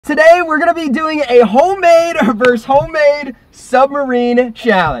Today we're gonna be doing a homemade versus homemade submarine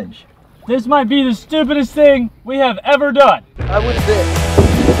challenge. This might be the stupidest thing we have ever done. I would fit.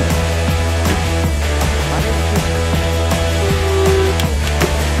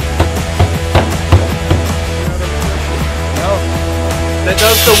 No. That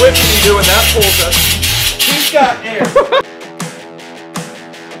does the whip you do and that pulls us. He's got air.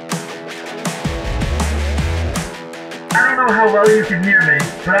 I don't know how well you can hear me,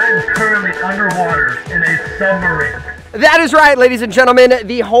 but I am currently underwater in a submarine. That is right, ladies and gentlemen.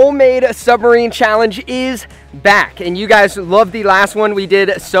 The homemade submarine challenge is back. And you guys loved the last one. We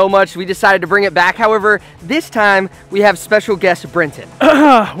did so much. We decided to bring it back. However, this time we have special guest Brenton.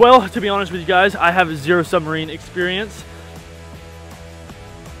 Well, to be honest with you guys, I have zero submarine experience.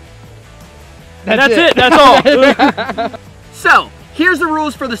 That's it. That's all. So, here's the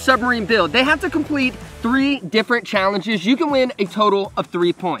rules for the submarine build. They have to complete 3 different challenges. You can win a total of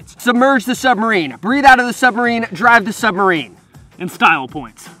 3 points. Submerge the submarine, breathe out of the submarine, drive the submarine. And style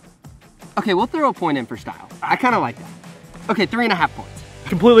points. Okay, we'll throw a point in for style. I kind of like that. Okay, 3.5 points.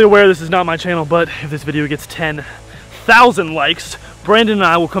 Completely aware this is not my channel, but if this video gets 10,000 likes, Brandon and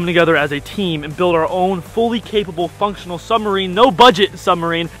I will come together as a team and build our own fully capable, functional submarine, no budget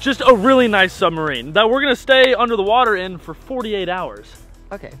submarine, just a really nice submarine that we're gonna stay under the water in for 48 hours.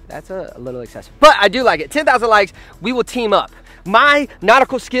 Okay, that's a little excessive, but I do like it. 10,000 likes, we will team up. My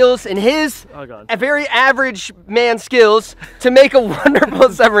nautical skills and his a very average man skills to make a wonderful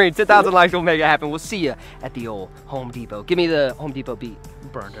submarine. 10,000 likes will make it happen. We'll see you at the old Home Depot. Give me the Home Depot beat.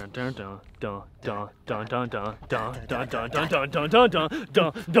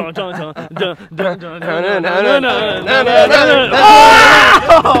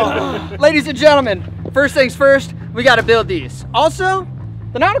 Ladies and gentlemen, first things first, we gotta build these. Also,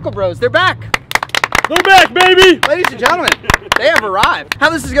 the Nautical Bros, they're back. They're back, baby! Ladies and gentlemen, they have arrived. How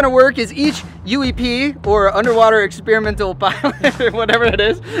this is gonna work is each UEP, or underwater experimental pilot, or whatever it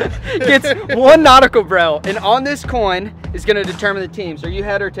is, gets 1 Nautical Bro. And on this coin is gonna determine the team. So are you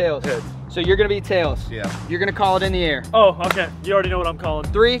head or tails? Head. So you're gonna be tails. Yeah. You're gonna call it in the air. Oh, okay. You already know what I'm calling.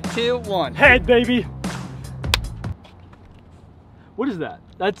 3, 2, 1. Head, baby! What is that?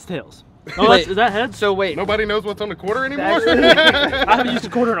 That's tails. Oh, Wait, is that head? So wait. Nobody knows what's on the quarter anymore? I haven't used a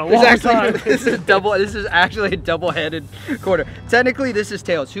quarter in a long time. This is actually a double-headed quarter. Technically, this is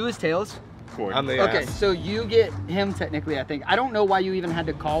tails. Who is tails? I'm the Okay, ass. so you get him technically, I think. I don't know why you even had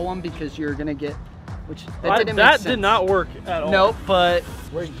to call one because you're gonna get, which that didn't make sense. That did not work at all. No, but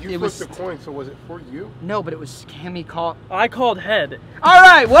Wait, you it flipped was the coin, so was it for you? no, but it was him. He called. I called head. All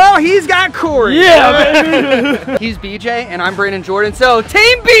right, well he's got Corey. Yeah, baby. He's BJ and I'm Brandon Jordan. So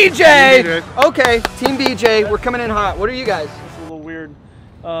Team BJ. Okay, Team BJ. We're coming in hot. What are you guys? It's a little weird.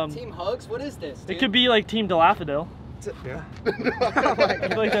 Team Hugs. What is this? It could be like Team Daffodil. Yeah. I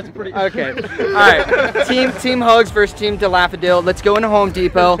feel like that's pretty. Okay. All right. Team Hugs versus Team Daffodil. Let's go into Home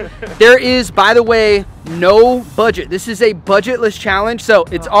Depot. There is, by the way, no budget. This is a budgetless challenge, so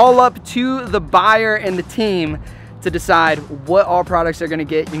it's all up to the buyer and the team to decide what all products they're gonna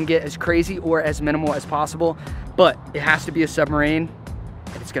get. You can get as crazy or as minimal as possible, but it has to be a submarine,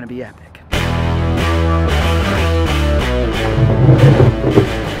 and it's gonna be epic.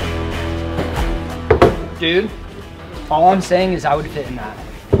 Dude. All I'm saying is I would fit in that.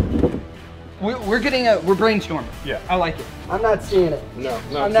 We're brainstorming. Yeah. I like it. I'm not seeing it. No,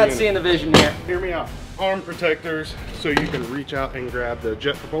 I'm not seeing the vision here. Hear me out. Arm protectors, so you can reach out and grab the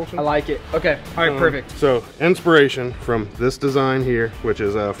jet propulsion. I like it. Okay. All right. Perfect. So inspiration from this design here, which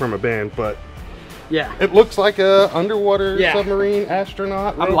is from a band, but Yeah. it looks like a underwater submarine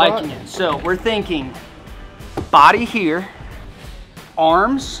astronaut robot. I'm liking it. So we're thinking body here,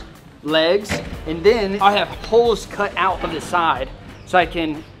 arms, legs, and then I have holes cut out of the side so I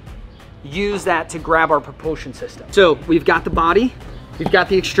can use that to grab our propulsion system. So we've got the body, we've got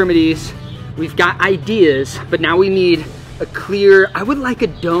the extremities, we've got ideas, but now we need a clear, I would like a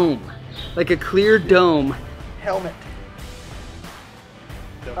dome, like a clear dome helmet.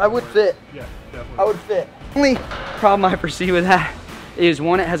 I would fit. Yeah, definitely. I would fit. Only problem I foresee with that is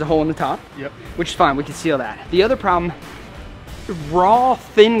one, it has a hole in the top. Yep. Which is fine, we can seal that. The other problem, raw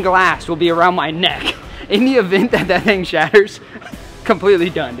thin glass will be around my neck. In the event that that thing shatters, completely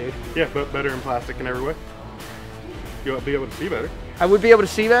done, dude. Yeah, but better in plastic in every way. You'll be able to see better. I would be able to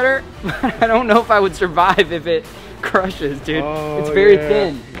see better, but I don't know if I would survive if it crushes, dude. Oh, it's very yeah.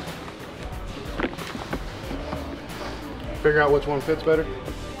 thin. Figure out which one fits better.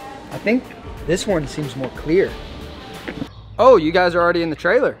 I think this one seems more clear. Oh, you guys are already in the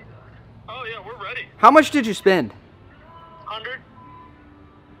trailer. Oh yeah, we're ready. How much did you spend? 100.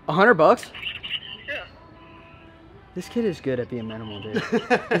 $100 bucks? Yeah. This kid is good at being minimal, dude.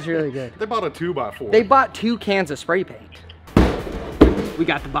 He's really good. They bought a 2x4. They bought 2 cans of spray paint. We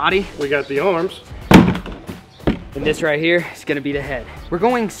got the body. We got the arms. And this right here is gonna be the head. We're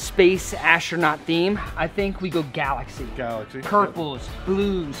going space astronaut theme. I think we go galaxy. Galaxy. Purples,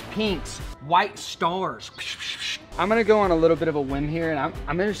 blues, pinks, white stars. I'm gonna go on a little bit of a whim here, and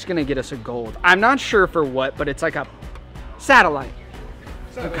I'm just gonna get us a gold. I'm not sure for what, but it's like a satellite.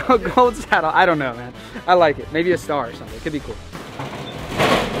 A gold satellite. I don't know, man. I like it. Maybe a star or something. It could be cool.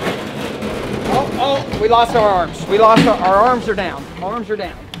 Oh, we lost our arms. We lost our arms are down. Arms are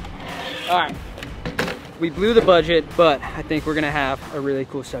down. All right. We blew the budget, but I think we're gonna have a really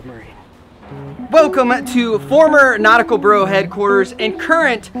cool submarine. Welcome to former Nautical Bro headquarters and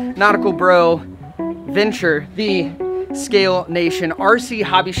current Nautical Bro venture, the Scale Nation RC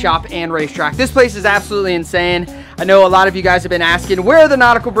Hobby Shop and Racetrack. This place is absolutely insane. I know a lot of you guys have been asking, where are the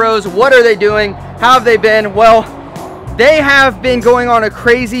Nautical Bros? What are they doing? How have they been? Well, they have been going on a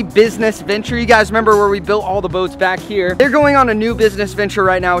crazy business venture. You guys remember where we built all the boats back here? They're going on a new business venture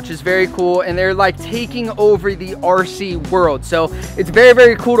right now, which is very cool. And they're like taking over the RC world. So it's very,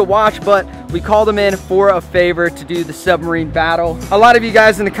 very cool to watch, but we called them in for a favor to do the submarine battle. A lot of you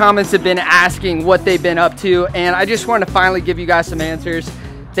guys in the comments have been asking what they've been up to. And I just wanted to finally give you guys some answers.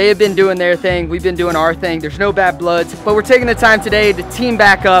 They have been doing their thing. We've been doing our thing. There's no bad bloods, but we're taking the time today to team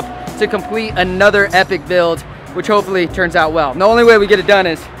back up to complete another epic build, which hopefully turns out well. And the only way we get it done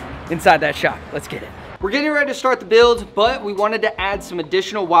is inside that shop. Let's get it. We're getting ready to start the build, but we wanted to add some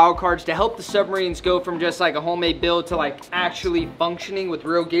additional wild cards to help the submarines go from just like a homemade build to like actually functioning with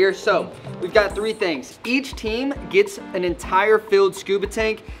real gear. So we've got 3 things. Each team gets an entire filled scuba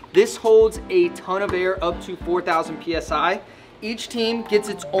tank. This holds a ton of air up to 4,000 PSI. Each team gets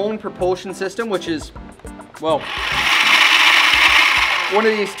its own propulsion system, which is, well, one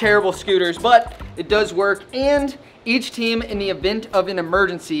of these terrible scooters, but it does work. And each team, in the event of an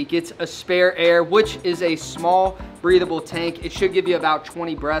emergency, gets a spare air, which is a small breathable tank. It should give you about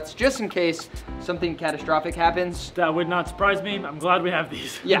 20 breaths, just in case something catastrophic happens. That would not surprise me. I'm glad we have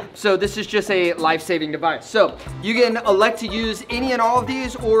these. Yeah, so this is just a life-saving device. So you can elect to use any and all of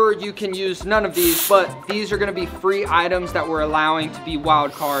these, or you can use none of these, but these are gonna be free items that we're allowing to be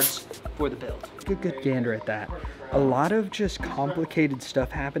wild cards for the build. Good gander at that. A lot of just complicated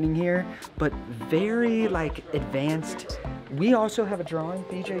stuff happening here, but very like advanced. We also have a drawing,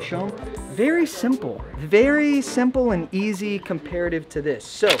 BJ, show 'em. Very simple and easy comparative to this.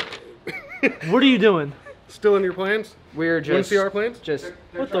 So, What are you doing? Still in your plans? we're just. Want to see our plans? Just.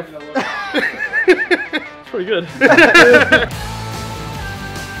 What the? It's pretty good.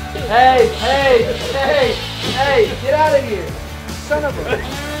 Hey, get out of here. Son of a.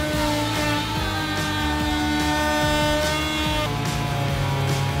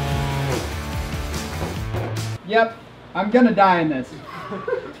 Yep, I'm gonna die in this.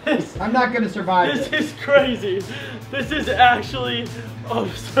 I'm not gonna survive This is crazy. This is actually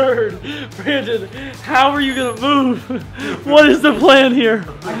absurd. Brandon, how are you gonna move? What is the plan here?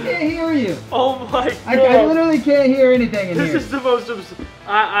 I can't hear you. Oh my God. I literally can't hear anything in here. This is the most absurd.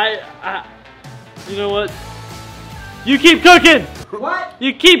 You know what? You keep cooking. What?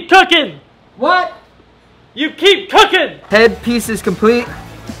 You keep cooking. What? You keep cooking. Head piece is complete.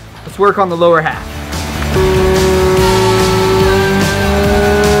 Let's work on the lower half.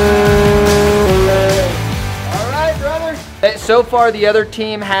 So far, the other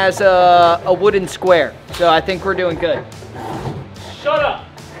team has a wooden square, so I think we're doing good. Shut up.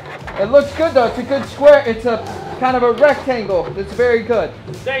 It looks good though. It's a good square. It's a kind of a rectangle. It's very good.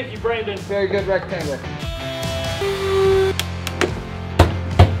 Thank you, Brandon. Very good rectangle.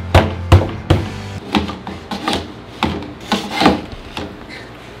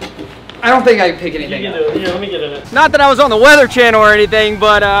 I don't think I can pick anything You up. can do it. Here, let me get in it. Not that I was on the Weather Channel or anything,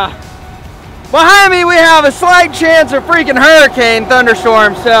 but behind me we have a slight chance of freaking hurricane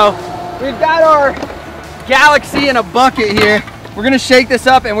thunderstorm. So we've got our Galaxy in a bucket here. We're gonna shake this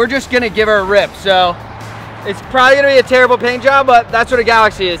up and we're just gonna give her a rip. So it's probably gonna be a terrible paint job, but that's what a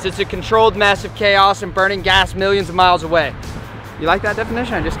Galaxy is. It's a controlled mess of chaos and burning gas millions of miles away. You like that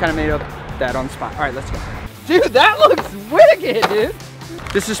definition? I just kind of made up that on the spot. All right, let's go. Dude, that looks wicked, dude.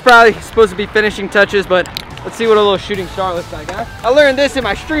 This is probably supposed to be finishing touches, but let's see what a little shooting star looks like, huh? I learned this in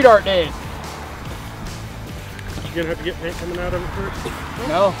my street art days. You're gonna have to get paint coming out of it first?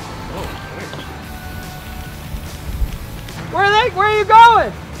 No. Where are you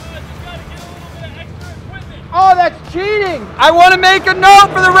going? Oh, that's cheating. I want to make a note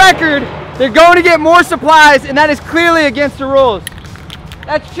for the record. They're going to get more supplies, and that is clearly against the rules.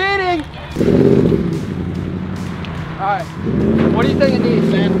 That's cheating. All right. What do you think it needs,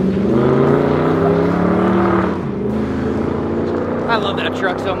 man? I love that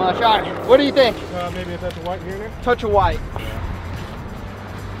truck so much. All right, what do you think? Maybe a touch of white here and there. Touch of white.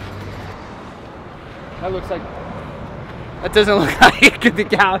 That looks like, that doesn't look like the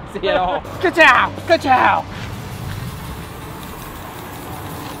galaxy at all. Ka-chow, ka-chow.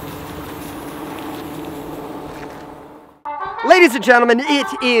 Ladies and gentlemen,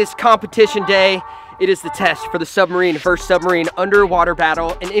 it is competition day. It is the test for the submarine versus submarine underwater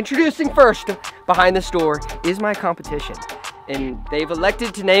battle. And introducing first behind the store is my competition. And they've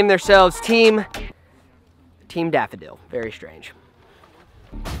elected to name themselves Team Daffodil. Very strange.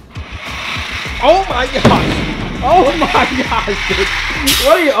 Oh my gosh. Oh my gosh, dude.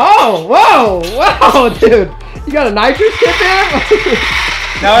 What are you, oh, whoa, dude. You got a nitrous kit there?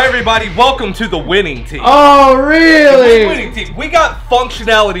 Now everybody, welcome to the winning team. Oh, really? The winning team. We got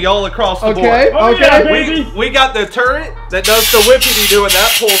functionality all across the board. Okay. Yeah, baby. We got the turret that does the whippity-doo and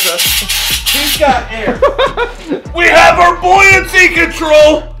that pulls us. He's got air. We have our buoyancy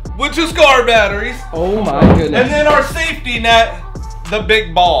control, which is car batteries. Oh my goodness. And then our safety net, the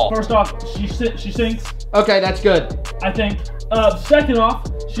big ball. First off, she sinks, Okay, that's good. I think. Second off,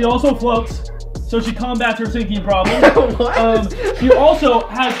 she also floats, so she combats her sinking problem. What? She also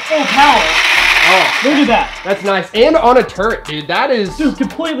has full power. Oh, Look at that. that's nice. And on a turret, dude. That is, Dude,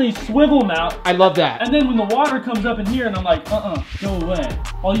 completely swivel mount. I love that. And then when the water comes up in here and I'm like, go away.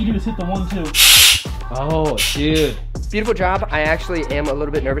 All you do is hit the 1-2. Oh, dude. Beautiful job. I actually am a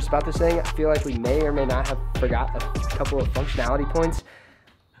little bit nervous about this thing. I feel like we may or may not have forgot a couple of functionality points.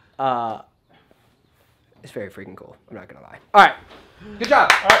 It's very freaking cool. I'm not gonna lie. All right. Good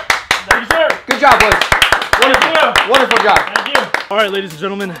job. All right. Thank you, sir. Good job, boys. Wonderful. Wonderful job. Thank you. All right, ladies and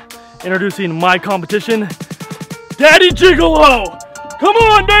gentlemen, introducing my competition, Daddy Gigolo. Come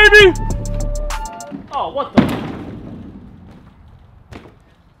on, baby. Oh, what the?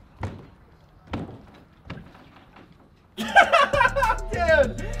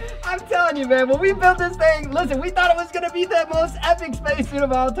 Dude, I'm telling you, man, when we built this thing, listen, we thought it was gonna be the most epic spacesuit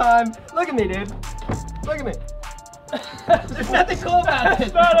of all time. Look at me, dude. Look at me. There's nothing cool about it.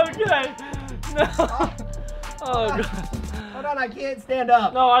 It's not okay. No. Oh, God. Hold on, I can't stand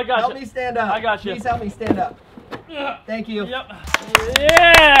up. No, I got you. Help me stand up. I got you. Please help me stand up. Thank you. Yep.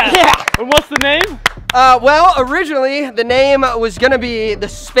 Yeah. Yeah. And what's the name? Well, originally the name was gonna be the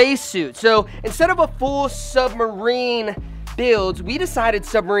spacesuit. So instead of a full submarine builds, we decided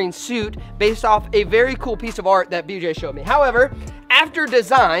submarine suit based off a very cool piece of art that BJ showed me. However, after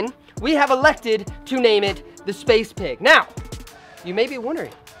design, we have elected to name it the Space Pig. Now, you may be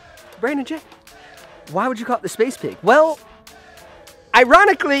wondering, Brandon J, why would you call it the Space Pig? Well,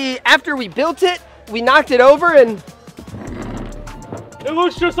 ironically, after we built it, we knocked it over and It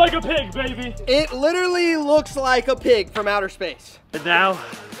looks just like a pig, baby. it literally looks like a pig from outer space. And now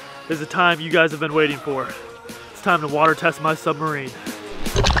is the time you guys have been waiting for. It's time to water test my submarine.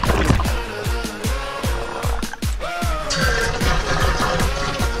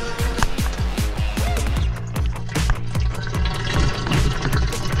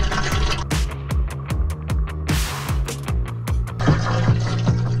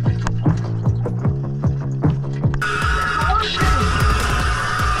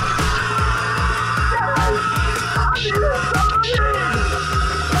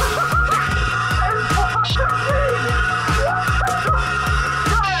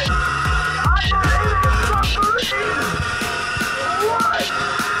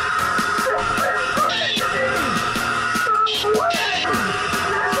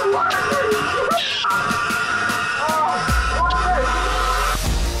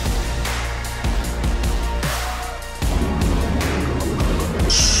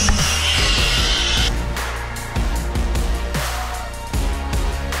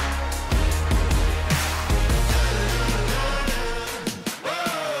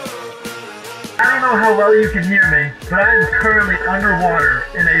 I don't know how well you can hear me, but I am currently underwater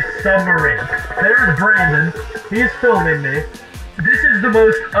in a submarine. There's Brandon. He's filming me. This is the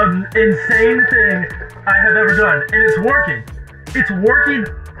most insane thing I have ever done, and it's working. It's working.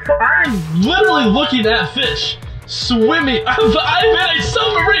 I am literally looking at fish swimming. I'm in a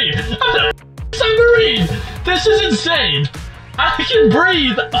submarine. I'm in a submarine. This is insane. I can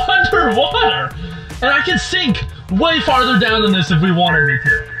breathe underwater, and I can sink way farther down than this if we wanted me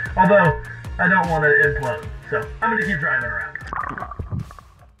to. Although, I don't want to implode, so I'm gonna keep driving around.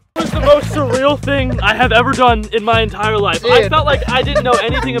 It was the most surreal thing I have ever done in my entire life. Dude. I felt like I didn't know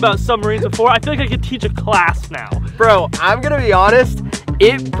anything about submarines before. I feel like I could teach a class now. Bro, I'm gonna be honest,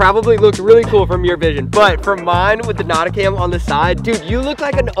 It probably looked really cool from your vision, but from mine with the Nauticam on the side, dude, you look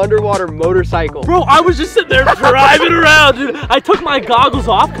like an underwater motorcycle. Bro, I was just sitting there driving around, dude. I took my goggles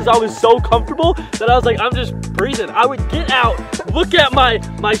off because I was so comfortable that I was like, I'm just breathing. I would get out, look at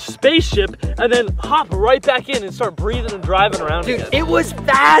my spaceship, and then hop right back in and start breathing and driving around Dude, again. it was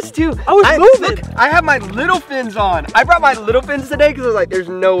fast too. I was moving. Look, I have my little fins on. I brought my little fins today because I was like, there's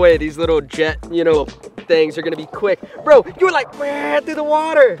no way these little jet, you know, things are gonna be quick. Bro, you were like, through the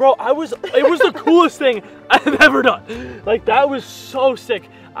water. Bro, it was the coolest thing I've ever done. Like, that was so sick.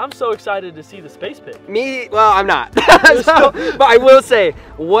 I'm so excited to see the space pig. Me, well, I'm not. But I will say,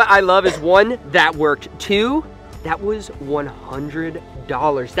 what I love is one, that worked. Two, that was $100.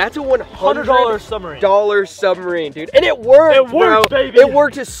 That's a $100 submarine. Submarine, dude. And it worked, It worked, bro. baby. It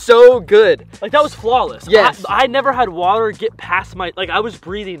worked so good. Like, that was flawless. Yes. I never had water get past my, like, I was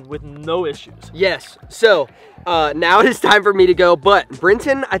breathing with no issues. Yes. So, now it is time for me to go. But,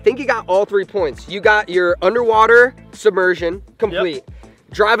 Brenton, I think you got all 3 points. You got your underwater submersion complete. Yep.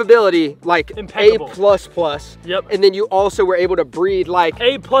 Drivability, like impeccable. A++. Yep. And then you also were able to breathe like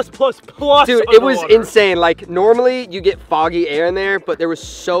A+++. Dude, it was underwater. insane. Like, normally you get foggy air in there, but there was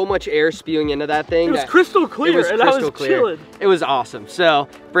so much air spewing into that thing. It was crystal clear, and I was chilling. It was awesome. So,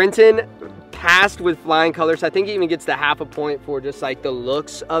 Brenton passed with flying colors. I think he even gets the half a point for just like the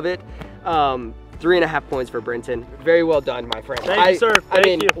looks of it. 3.5 points for Brenton. Very well done, my friend. Thank you, sir. I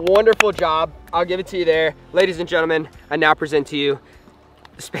mean, you. wonderful job. I'll give it to you there. Ladies and gentlemen, I now present to you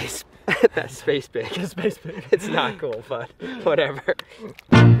the space, that space pig. The space pig. It's not cool, but whatever.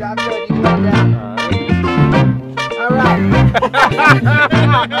 Good job, good. You calm down. All right.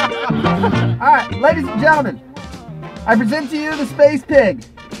 All right, ladies and gentlemen, I present to you the space pig.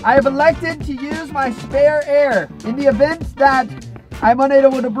 I have elected to use my spare air in the event that I'm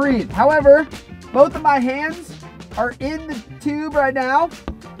unable to breathe. However, both of my hands are in the tube right now,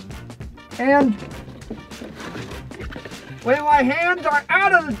 and when my hands are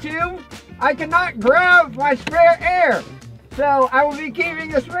out of the tube, I cannot grab my spare air. So I will be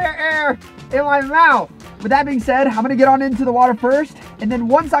keeping the spare air in my mouth. With that being said, I'm gonna get on into the water first, and then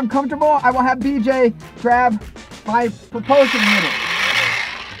once I'm comfortable, I will have BJ grab my propulsion unit.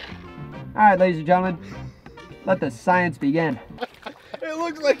 All right, ladies and gentlemen, let the science begin. It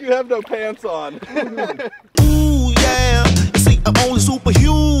looks like you have no pants on. Ooh, yeah. You see, I'm only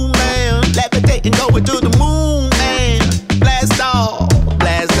superhuman. Levitate and go into the moon, man. Blast off,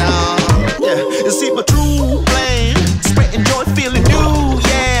 blast off. Yeah. You see my true plan. Spreading joy, feeling new,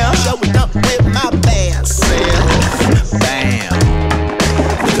 yeah. Showing up with my best self. Bam.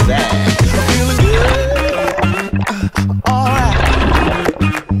 Look at that. I'm feeling good. Alright.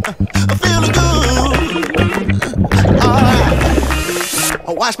 I'm feeling good. Alright.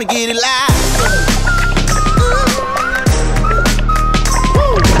 Watch me get it live.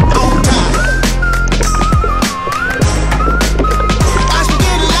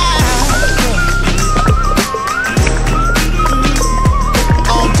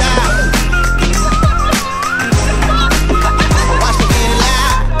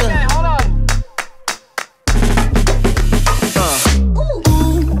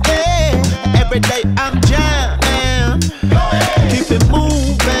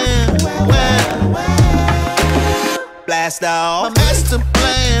 My master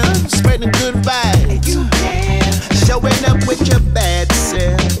plan, spreading good vibes. Showing up with your bad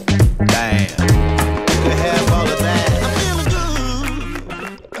self. Damn, you can have all of that. I'm feeling good.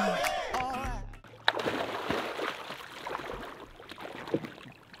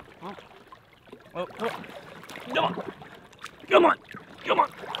 Oh. Come on.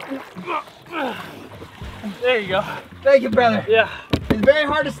 There you go. Thank you, brother. Yeah. It's very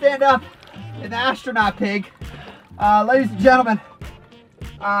hard to stand up in the astronaut pig. Ladies and gentlemen,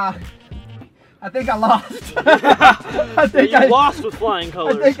 I think I lost. I think you lost with flying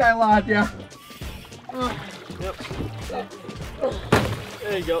colors. I think I lost, yeah. Yep.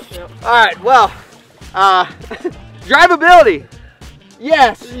 There you go. Yep. All right, well, drivability,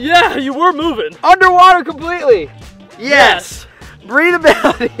 yes. Yeah, you were moving. Underwater completely, yes.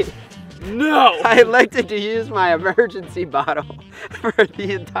 Breathability, no. I elected to use my emergency bottle for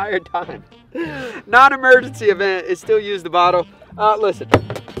the entire time. Non-emergency event is still use the bottle. Listen,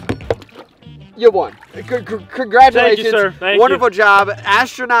 you won. Congratulations. Thank you, sir. Thank Wonderful you. job.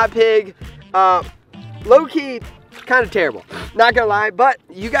 Astronaut pig, low-key, kind of terrible. Not gonna lie, but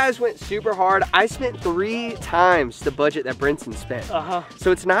you guys went super hard. I spent 3 times the budget that Brenton spent.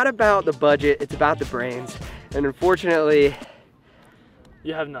 So it's not about the budget, it's about the brains. And unfortunately,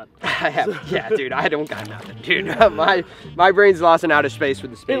 you have none. I have, yeah, dude, I don't got nothing, dude. My brain's lost in outer space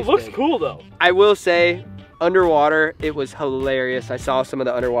with the space It looks pig. cool though. I will say, underwater, it was hilarious. I saw some of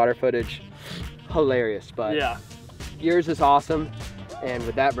the underwater footage. Hilarious, but yeah, yours is awesome. And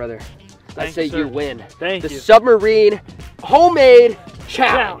with that, brother, I say you win. Thank you. The submarine homemade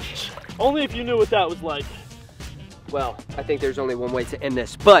challenge. Only if you knew what that was like. Well, I think there's only one way to end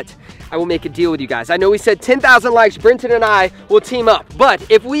this, but I will make a deal with you guys. I know we said 10,000 likes, Brenton and I will team up, but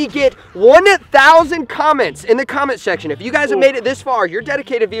if we get 1,000 comments in the comment section, if you guys have made it this far, you're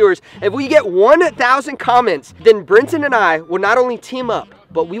dedicated viewers, if we get 1,000 comments, then Brenton and I will not only team up,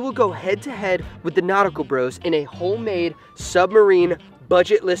 but we will go head to head with the Nautical Bros in a homemade submarine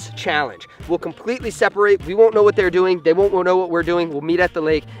budgetless challenge. We'll completely separate. We won't know what they're doing. They won't know what we're doing. We'll meet at the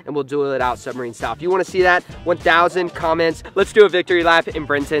lake and we'll duel it out submarine style. If you want to see that, 1,000 comments. Let's do a victory lap in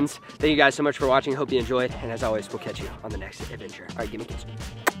Brenton's. Thank you guys so much for watching. Hope you enjoyed. And as always, we'll catch you on the next adventure. All right, give me a kiss.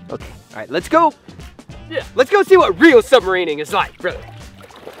 Okay. All right, let's go. Yeah. Let's go see what real submarining is like, brother.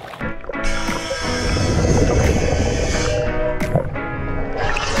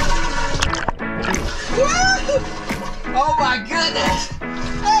 Oh my goodness!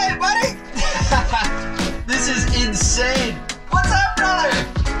 Hey, buddy! This is insane! What's up, brother?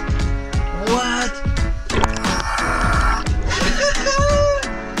 What?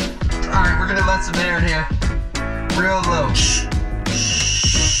 Alright, we're gonna let some air in here. Real low.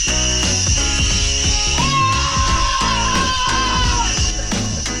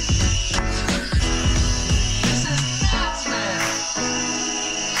 This is nuts, man!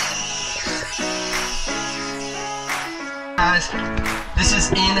 Guys, this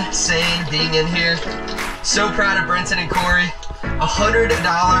is insane being in here. So proud of Brenton and Corey.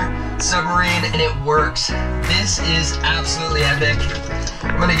 $100 submarine and it works. This is absolutely epic.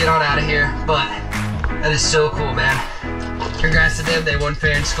 I'm gonna get on out of here, but that is so cool, man. Congrats to them, they won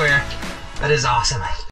fair and square. That is awesome.